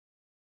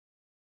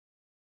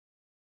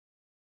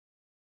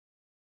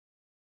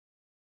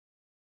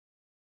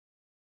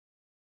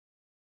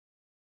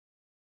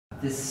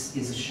This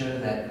is a show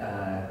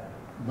that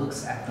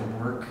looks at the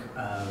work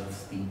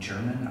of the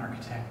German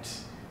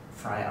architect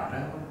Frei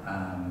Otto,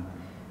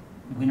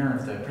 winner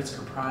of the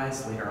Pritzker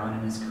Prize later on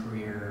in his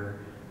career,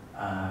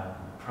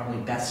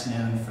 probably best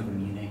known for the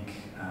Munich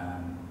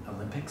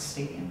Olympics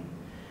Stadium.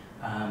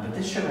 But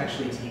this show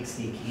actually takes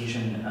the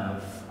occasion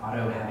of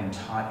Otto having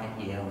taught at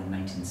Yale in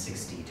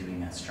 1960,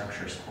 doing a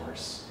structures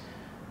course,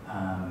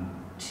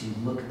 to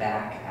look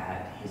back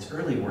at his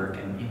early work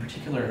and in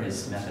particular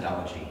his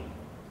methodology.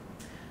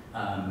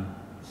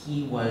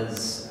 He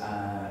was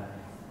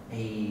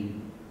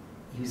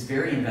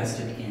very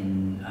invested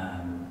in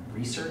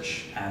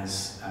research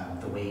as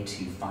the way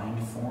to find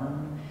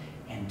form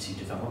and to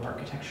develop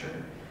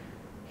architecture.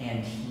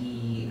 And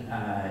he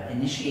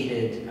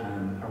initiated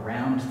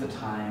around this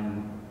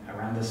time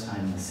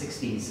in the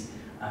 60s,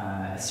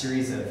 a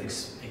series of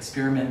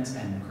experiments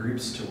and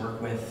groups to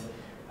work with.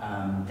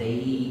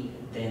 They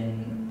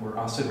then were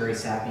also very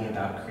savvy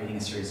about creating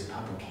a series of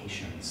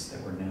publications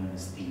that were known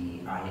as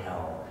the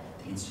IL,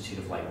 the Institute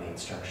of Lightweight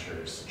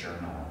Structures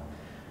Journal.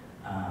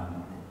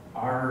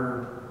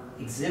 Our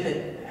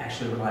exhibit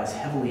actually relies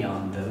heavily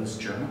on those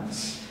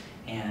journals,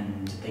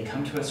 and they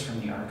come to us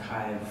from the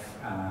archive,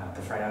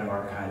 the Frei Otto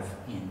archive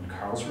in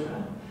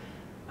Karlsruhe.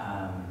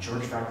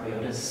 Georg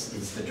Vrachliotis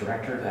is the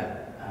director of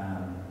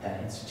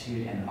that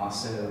institute and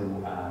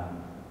also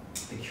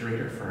the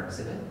curator for our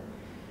exhibit.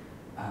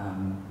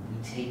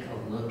 We take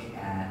a look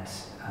at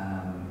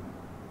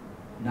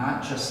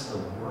not just the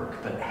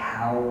work, but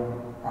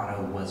how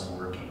Otto was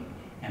working,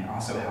 and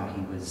also how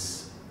he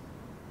was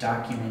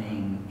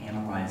documenting,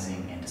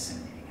 analyzing, and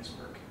disseminating his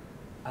work.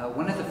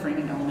 One of the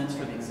framing elements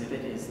for the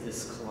exhibit is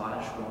this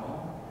collage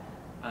wall.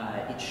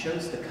 It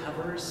shows the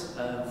covers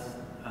of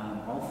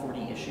all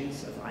 40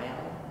 issues of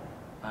IL.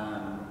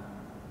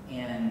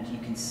 And you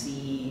can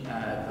see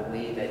the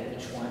way that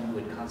each one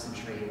would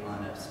concentrate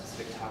on a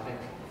specific topic: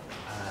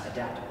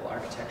 adaptable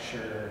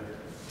architecture,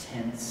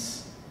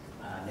 tents,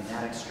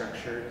 pneumatic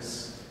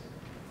structures.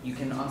 You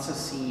can also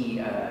see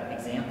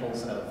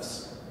examples of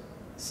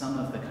some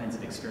of the kinds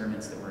of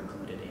experiments that were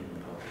included in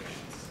the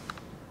publications.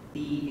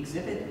 The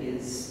exhibit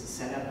is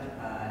set up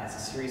as a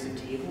series of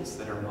tables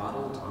that are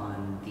modeled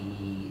on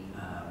the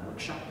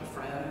workshop of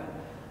Frei Otto,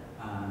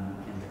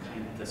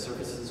 and the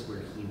surfaces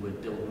where he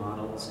would build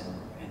models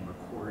and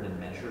record and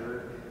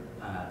measure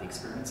the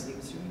experiments that he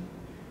was doing.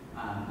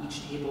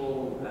 Each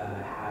table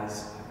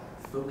has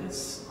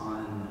focus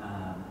on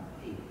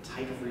a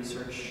type of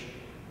research,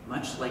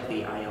 much like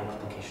the IL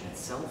publication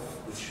itself,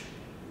 which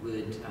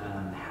would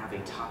have a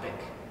topic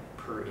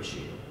per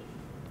issue.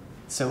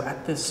 So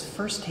at this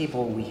first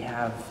table, we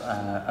have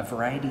a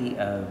variety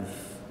of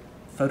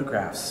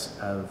photographs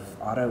of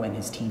Otto and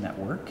his team at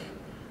work.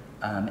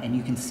 And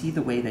you can see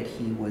the way that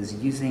he was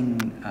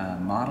using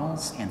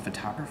models and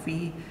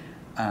photography,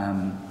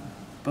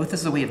 both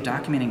as a way of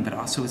documenting, but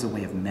also as a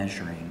way of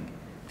measuring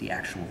the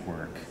actual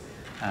work.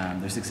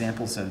 There's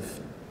examples of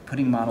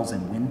putting models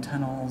in wind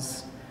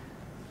tunnels,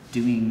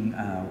 doing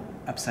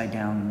upside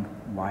down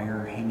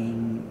wire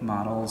hanging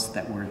models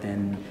that were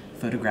then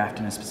photographed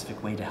in a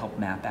specific way to help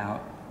map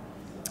out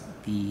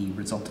the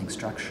resulting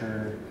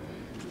structure.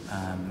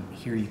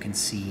 Here you can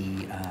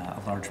see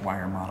a large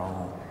wire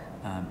model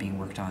being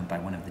worked on by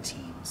one of the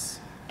teams.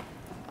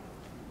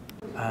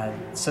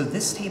 So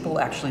this table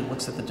actually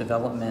looks at the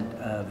development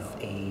of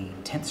a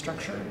tent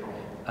structure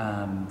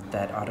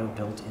that Otto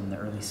built in the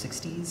early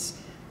 60s.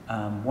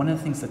 One of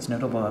the things that's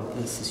notable about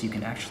this is you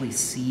can actually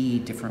see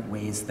different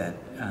ways that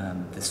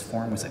this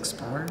form was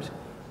explored,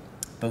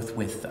 both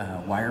with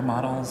wire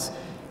models,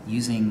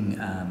 using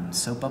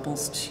soap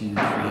bubbles to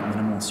create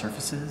minimal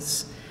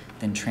surfaces,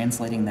 then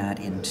translating that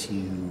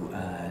into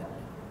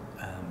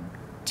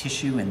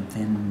tissue and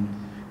thin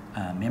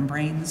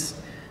membranes.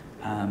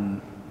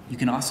 You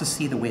can also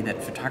see the way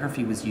that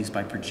photography was used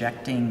by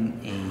projecting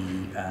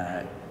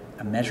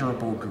a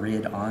measurable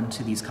grid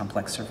onto these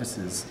complex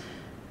surfaces.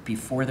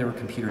 Before there were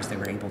computers, they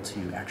were able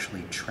to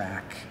actually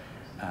track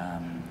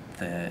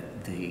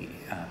the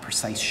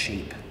precise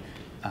shape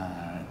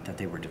that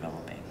they were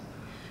developing.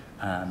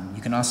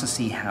 You can also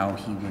see how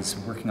he was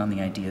working on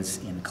the ideas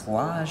in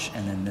collage,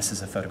 and then this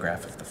is a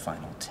photograph of the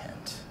final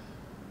tent.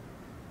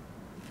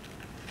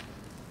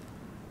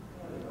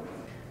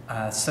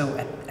 So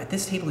at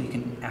this table, you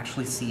can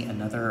actually see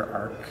another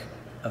arc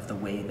of the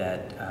way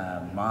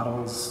that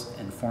models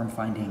and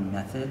form-finding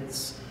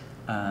methods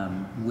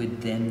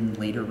would then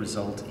later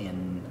result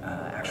in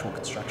actual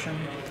construction.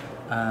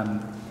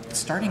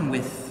 Starting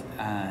with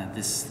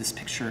this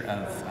picture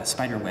of a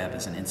spider web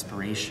as an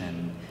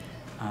inspiration,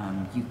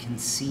 you can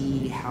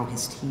see how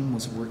his team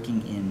was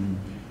working in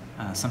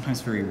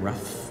sometimes very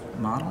rough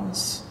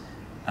models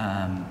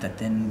that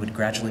then would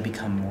gradually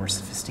become more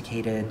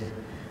sophisticated.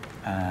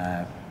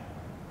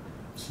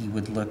 He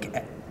would look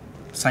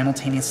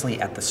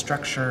simultaneously at the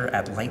structure,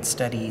 at light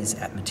studies,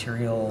 at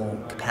material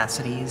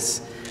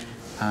capacities,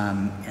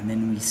 and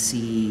then we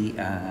see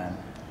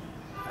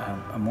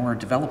a more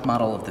developed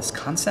model of this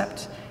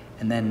concept,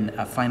 and then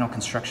a final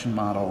construction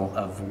model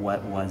of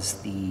what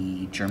was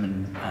the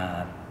German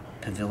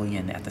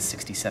pavilion at the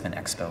 '67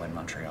 Expo in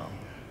Montreal.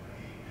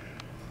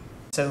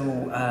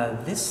 So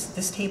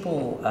this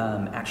table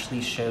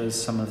actually shows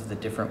some of the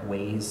different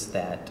ways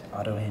that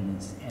Otto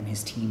and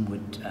his team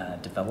would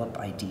develop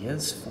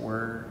ideas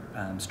for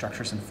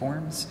structures and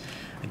forms.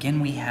 Again,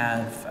 we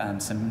have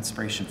some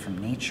inspiration from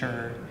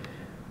nature.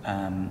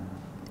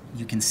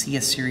 You can see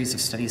a series of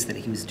studies that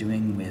he was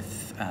doing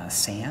with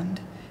sand,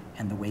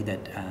 and the way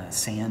that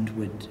sand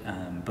would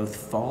both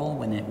fall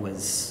when it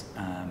was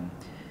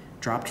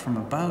dropped from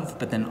above,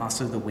 but then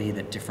also the way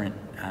that different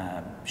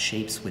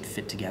shapes would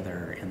fit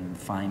together and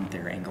find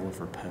their angle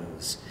of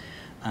repose.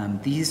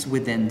 These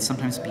would then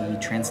sometimes be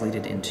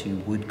translated into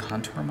wood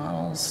contour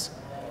models,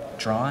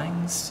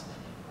 drawings,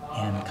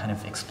 and kind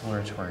of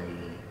exploratory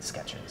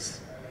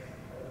sketches.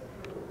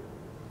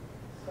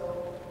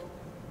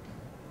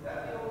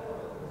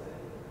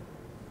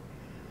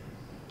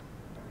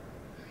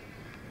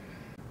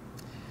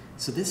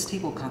 So this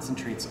table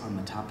concentrates on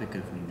the topic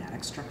of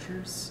pneumatic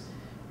structures,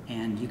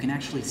 and you can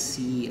actually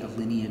see a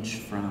lineage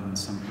from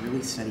some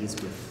early studies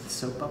with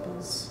soap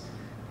bubbles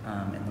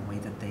and the way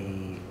that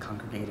they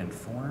congregate and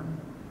form.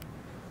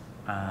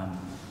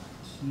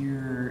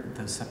 Here,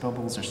 those soap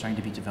bubbles are starting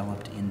to be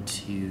developed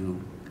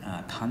into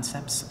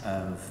concepts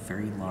of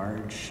very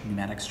large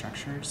pneumatic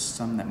structures,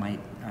 some that might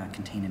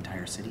contain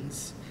entire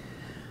cities.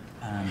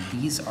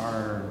 These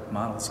are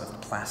models of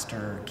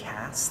plaster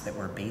casts that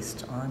were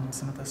based on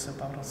some of those soap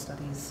bubble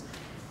studies.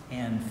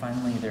 And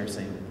finally, there's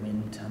a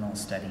wind tunnel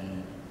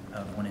study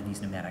of one of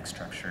these pneumatic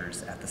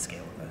structures at the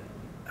scale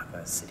of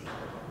a city.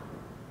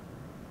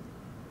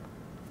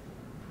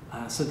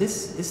 So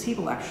this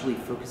table actually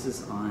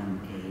focuses on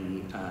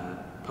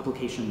a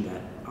publication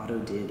that Otto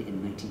did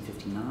in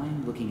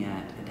 1959, looking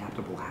at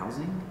adaptable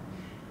housing.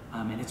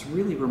 And it's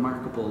really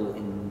remarkable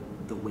in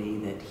the way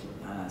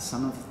that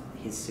some of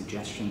his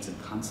suggestions and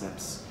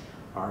concepts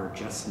are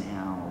just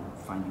now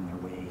finding their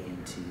way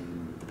into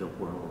the built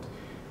world.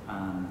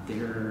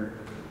 There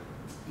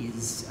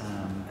is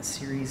a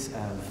series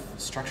of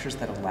structures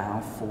that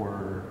allow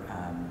for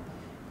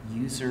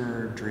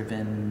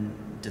user-driven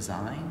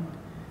design,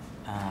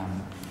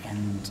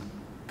 and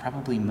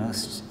probably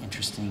most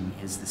interesting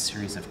is the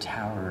series of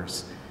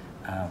towers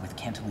with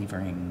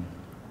cantilevering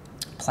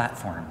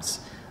platforms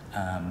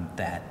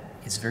that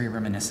is very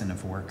reminiscent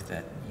of work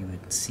that you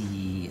would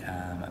see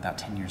about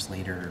 10 years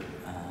later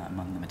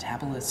among the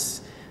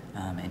metabolists,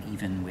 and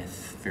even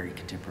with very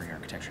contemporary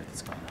architecture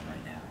that's going on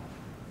right now.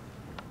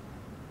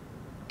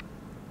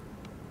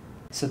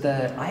 So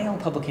the IL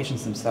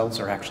publications themselves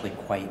are actually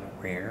quite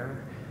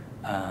rare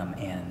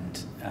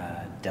and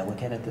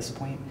delicate at this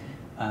point.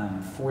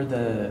 For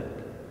the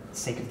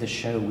sake of the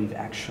show, we've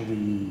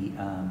actually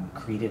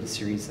created a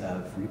series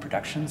of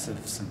reproductions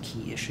of some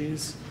key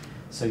issues.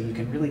 So you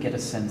can really get a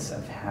sense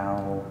of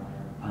how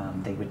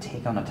they would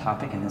take on a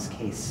topic, in this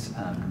case,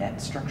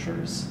 net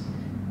structures,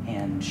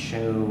 and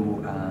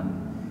show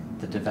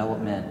the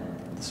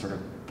development, the sort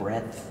of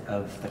breadth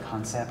of the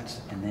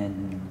concept, and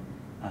then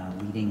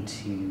leading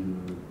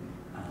to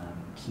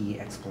key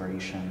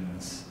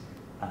explorations,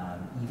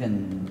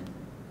 even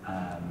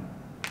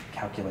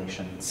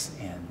calculations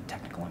and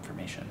technical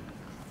information.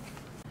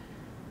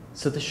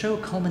 So the show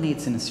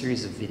culminates in a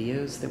series of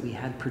videos that we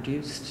had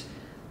produced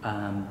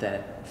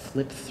that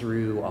flip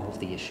through all of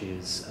the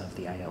issues of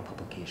the IL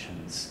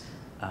publications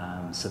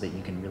so that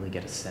you can really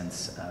get a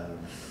sense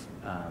of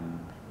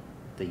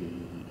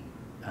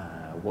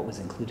what was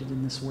included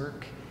in this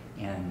work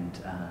and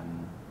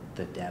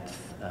the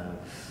depth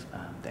of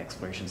the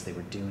explorations they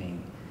were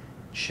doing,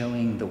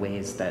 showing the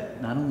ways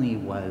that not only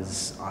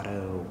was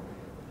Otto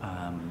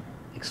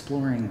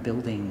exploring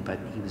building, but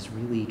he was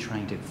really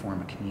trying to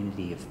form a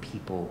community of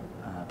people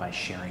by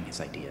sharing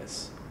his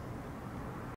ideas.